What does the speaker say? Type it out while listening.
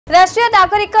राष्ट्रीय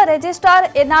नागरिक resistor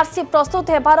NRC प्रस्तुत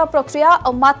हेबार प्रक्रिया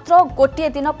मात्र गोटे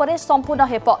दिन पर संपूर्ण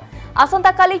हेब।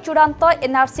 आसंता काली चूड़ांत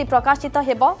एनआरसी प्रकाशित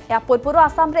हेब। या पूर्व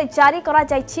आसाम रे जारी करा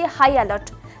जायछि हाई अलर्ट।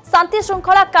 शांति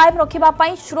श्रृंखला कायम रखिबा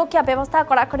पई सुरक्षा व्यवस्था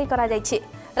कड़ाकड़ी करा जायछि।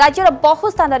 राज्यर बहु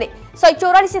स्थान रे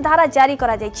 144 धारा जारी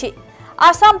करा जायछि।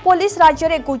 आसाम पुलिस राज्य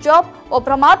रे गुजब और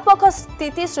भ्रमात्मक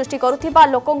स्थिति सृष्टि करुथिबा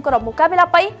लोकंकर मुकाबिला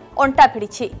पई अंटा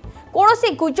भिड़िछि। कोनोसी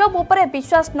गुजब उपरे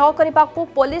विश्वास न करिबाकू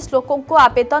पुलिस लोकन को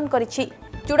आवेदन करिछि।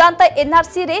 चूड़ांत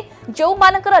एनआरसी रे जो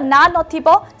मानकर ना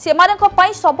नथिबो सेमानक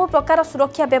पई सब प्रकार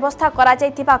सुरक्षा व्यवस्था करा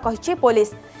जायतिबा कहिछि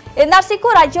पुलिस। एनआरसी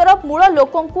को राज्यर मूल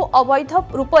लोकन को अवैध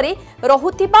रूप से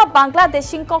रहुथिबा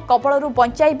बांग्लादेशी कबलरू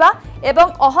बंचाइबा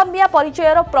एवं अहमिया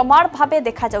परिचयर प्रमाण भावे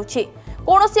देखा जाउछि।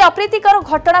 कोनोसी अप्रीतिकर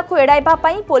घटना को एड़ाइबा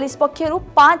पई पुलिस पक्षरु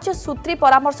 5 सूत्री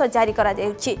परामर्श जारी करा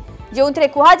जाउछि। जोंथरे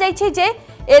कुहा जायछि जे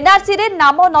एनआरसी रे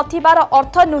नाम नथिबार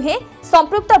अर्थ नुहे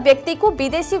संपृक्त व्यक्ति को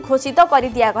विदेशी घोषित कर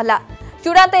दिया गला।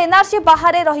 चूड़ांत एनआरसी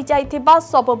बाहर रही जाइथिबा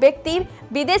सब व्यक्ति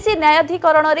विदेशी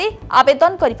न्यायाधिकरण रे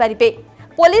आवेदन करि परिबे।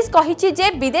 पुलिस कहिछि जे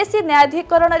विदेशी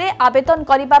न्यायाधिकरण रे आवेदन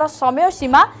करिबार समय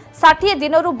सीमा 60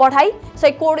 दिनरु बढ़ाई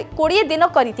 120 दिन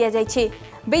करि दिया जाइछि।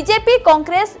 बीजेपी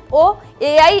कांग्रेस और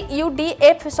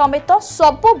एआईयूडीएफ समेत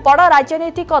सबु बड़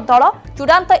राजनीतिक दल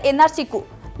चूड़ांत एनआरसी को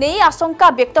नहीं आशंका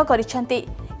व्यक्त करिसेंति।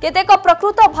 केतेक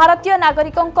प्रकृत भारतीय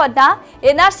नागरिकों ना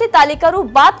एनआरसी तालिकारु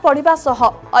बाद पड़िबा सह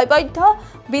अवैध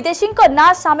विदेशी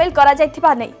ना सामिल करा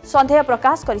जायथिबा नै संदेह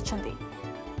प्रकाश करिसेंति।